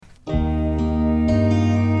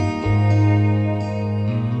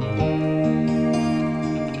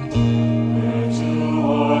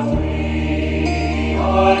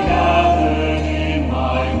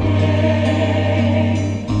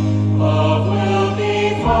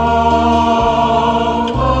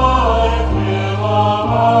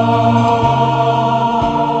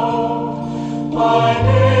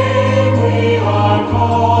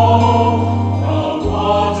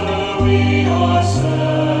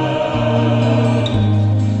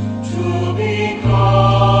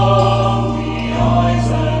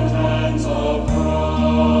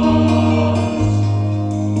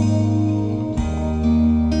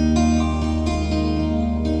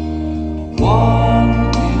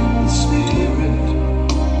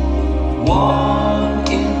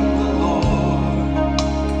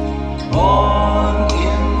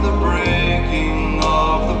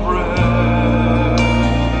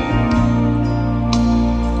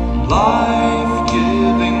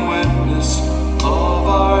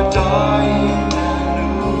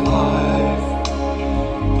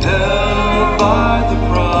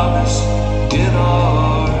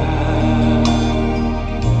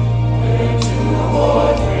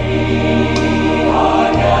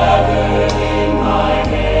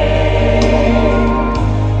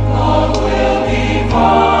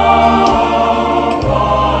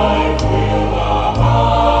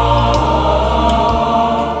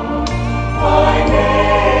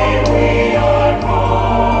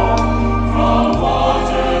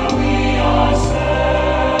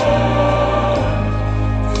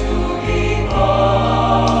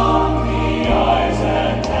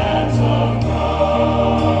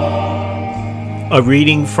A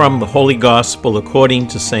reading from the Holy Gospel according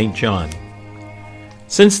to St. John.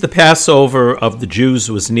 Since the Passover of the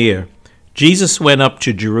Jews was near, Jesus went up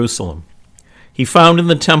to Jerusalem. He found in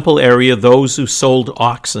the temple area those who sold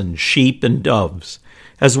oxen, sheep, and doves,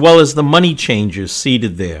 as well as the money changers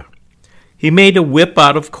seated there. He made a whip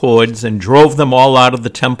out of cords and drove them all out of the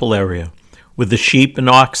temple area with the sheep and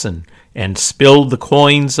oxen, and spilled the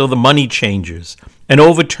coins of the money changers, and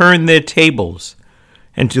overturned their tables.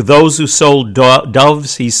 And to those who sold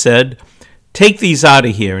doves, he said, "Take these out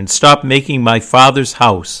of here and stop making my Father's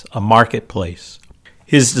house a marketplace."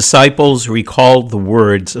 His disciples recalled the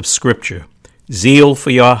words of Scripture, "Zeal for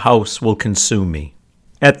your house will consume me."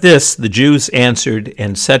 At this, the Jews answered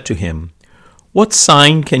and said to him, "What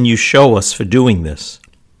sign can you show us for doing this?"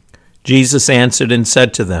 Jesus answered and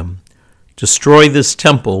said to them, "Destroy this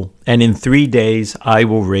temple, and in 3 days I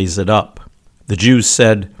will raise it up." The Jews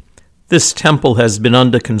said, "This temple has been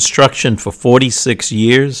under construction for 46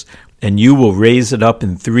 years, and you will raise it up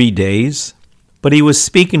in 3 days?" But he was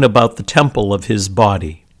speaking about the temple of his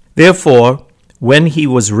body. Therefore, when he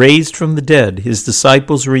was raised from the dead, his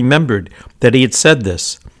disciples remembered that he had said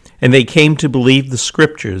this, and they came to believe the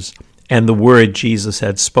Scriptures and the word Jesus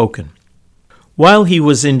had spoken. While he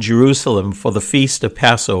was in Jerusalem for the feast of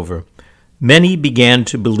Passover, many began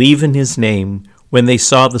to believe in his name when they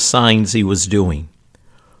saw the signs he was doing.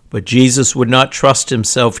 But Jesus would not trust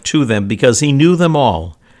himself to them because he knew them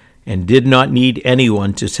all and did not need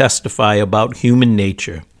anyone to testify about human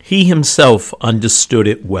nature. He himself understood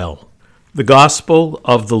it well. The Gospel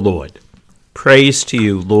of the Lord. Praise to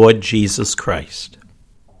you, Lord Jesus Christ.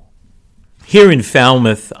 Here in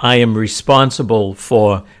Falmouth, I am responsible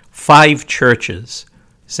for 5 churches: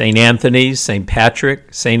 St. Anthony's, St.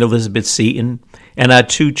 Patrick, St. Elizabeth Seton, and our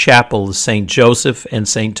 2 chapels, St. Joseph and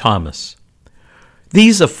St. Thomas.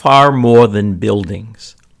 These are far more than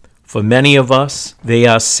buildings. For many of us, they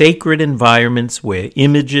are sacred environments where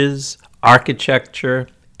images, architecture,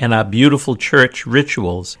 and our beautiful church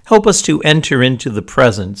rituals help us to enter into the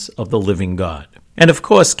presence of the living God. And of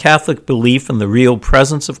course, Catholic belief in the real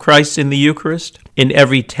presence of Christ in the Eucharist, in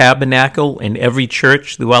every tabernacle and every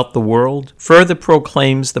church throughout the world, further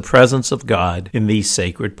proclaims the presence of God in these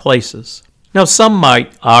sacred places. Now, some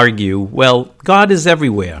might argue, well, God is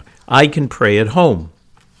everywhere. I can pray at home.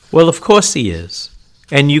 Well, of course he is,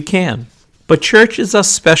 and you can. But churches are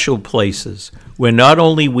special places where not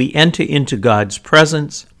only we enter into God's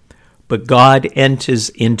presence, but God enters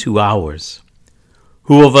into ours.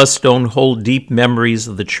 Who of us don't hold deep memories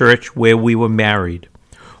of the church where we were married,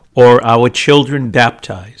 or our children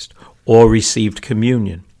baptized, or received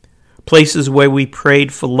communion? Places where we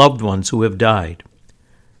prayed for loved ones who have died.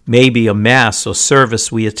 Maybe a mass or service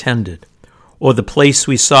we attended, or the place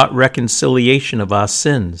we sought reconciliation of our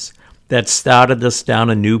sins that started us down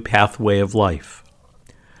a new pathway of life.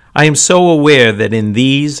 I am so aware that in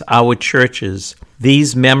these, our churches,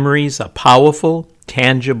 these memories are powerful,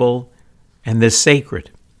 tangible, and they're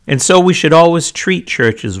sacred. And so we should always treat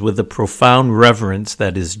churches with the profound reverence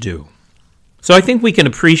that is due. So I think we can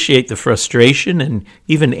appreciate the frustration and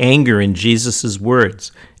even anger in Jesus'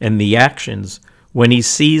 words and the actions when he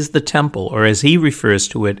sees the temple, or as he refers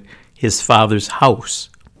to it, his Father's house,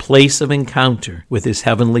 place of encounter with his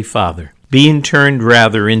heavenly Father, being turned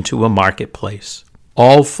rather into a marketplace.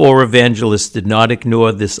 All 4 evangelists did not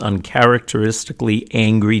ignore this uncharacteristically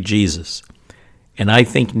angry Jesus, and I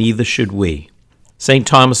think neither should we. St.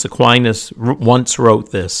 Thomas Aquinas once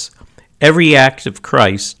wrote this: "Every act of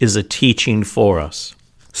Christ is a teaching for us."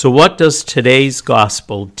 So what does today's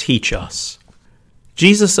gospel teach us?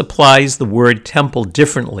 Jesus applies the word temple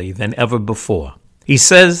differently than ever before. He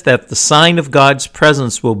says that the sign of God's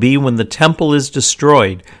presence will be when the temple is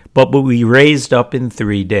destroyed, but will be raised up in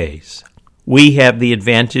 3 days. We have the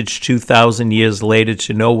advantage 2,000 years later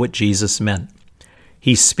to know what Jesus meant.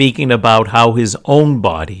 He's speaking about how his own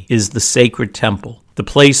body is the sacred temple, the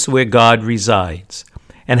place where God resides,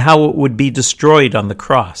 and how it would be destroyed on the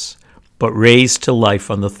cross, but raised to life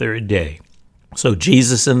on the 3rd day. So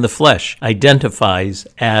Jesus in the flesh identifies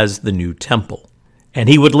as the new temple. And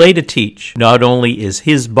he would later teach, not only is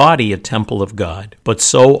his body a temple of God, but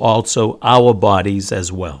so also our bodies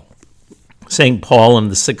as well. St. Paul, in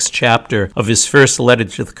the 6th chapter of his first letter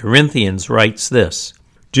to the Corinthians, writes this: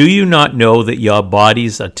 "Do you not know that your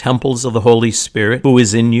bodies are temples of the Holy Spirit, who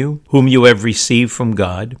is in you, whom you have received from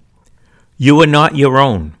God? You are not your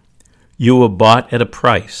own. You were bought at a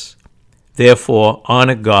price. Therefore,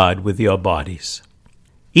 honor God with your bodies."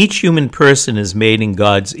 Each human person is made in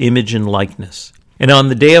God's image and likeness. And on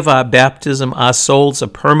the day of our baptism, our souls are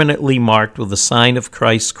permanently marked with the sign of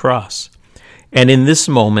Christ's cross. And in this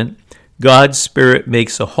moment, God's Spirit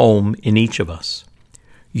makes a home in each of us.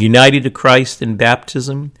 United to Christ in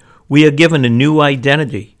baptism, we are given a new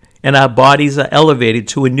identity, and our bodies are elevated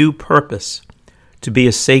to a new purpose, to be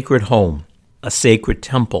a sacred home, a sacred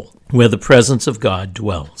temple, where the presence of God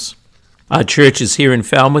dwells. Our churches here in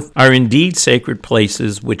Falmouth are indeed sacred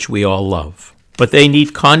places which we all love, but they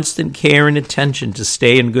need constant care and attention to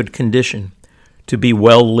stay in good condition, to be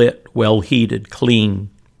well lit, well heated,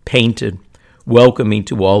 clean, painted, welcoming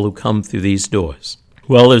to all who come through these doors.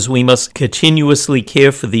 Well, as we must continuously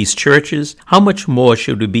care for these churches, how much more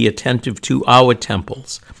should we be attentive to our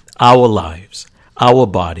temples, our lives, our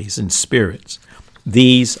bodies and spirits,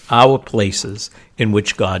 these our places in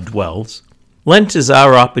which God dwells? Lent is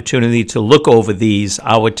our opportunity to look over these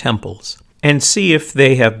our temples and see if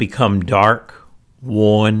they have become dark,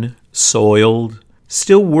 worn, soiled,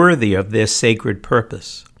 still worthy of their sacred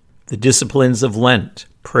purpose. The disciplines of Lent,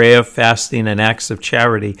 prayer, fasting, and acts of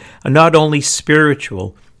charity are not only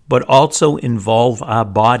spiritual, but also involve our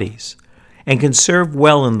bodies and can serve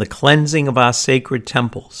well in the cleansing of our sacred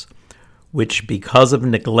temples, which, because of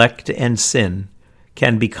neglect and sin,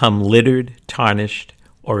 can become littered, tarnished,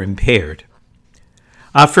 or impaired.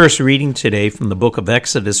 Our first reading today from the book of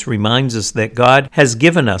Exodus reminds us that God has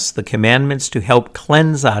given us the commandments to help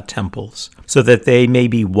cleanse our temples so that they may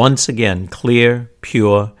be once again clear,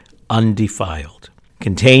 pure, undefiled.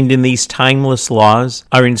 Contained in these timeless laws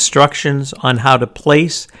are instructions on how to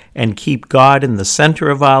place and keep God in the center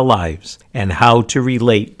of our lives and how to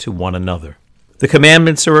relate to one another. The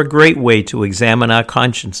commandments are a great way to examine our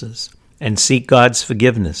consciences and seek God's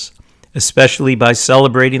forgiveness, especially by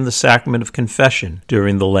celebrating the sacrament of confession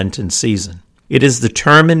during the Lenten season. It is the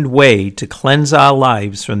determined way to cleanse our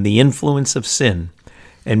lives from the influence of sin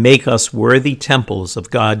and make us worthy temples of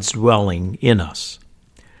God's dwelling in us.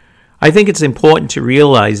 I think it's important to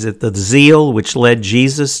realize that the zeal which led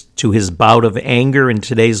Jesus to his bout of anger in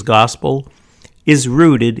today's gospel is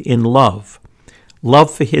rooted in love.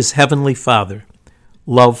 Love for his heavenly Father,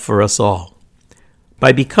 love for us all.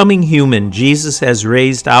 By becoming human, Jesus has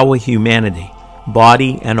raised our humanity,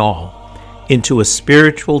 body and all, into a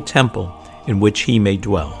spiritual temple in which he may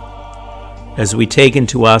dwell. As we take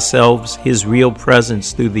into ourselves his real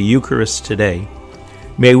presence through the Eucharist today,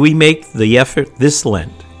 may we make the effort this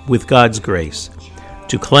Lent, with God's grace,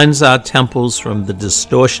 to cleanse our temples from the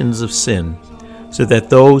distortions of sin, so that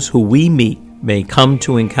those who we meet may come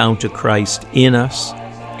to encounter Christ in us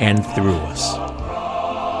and through us.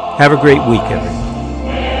 Have a great week, everyone.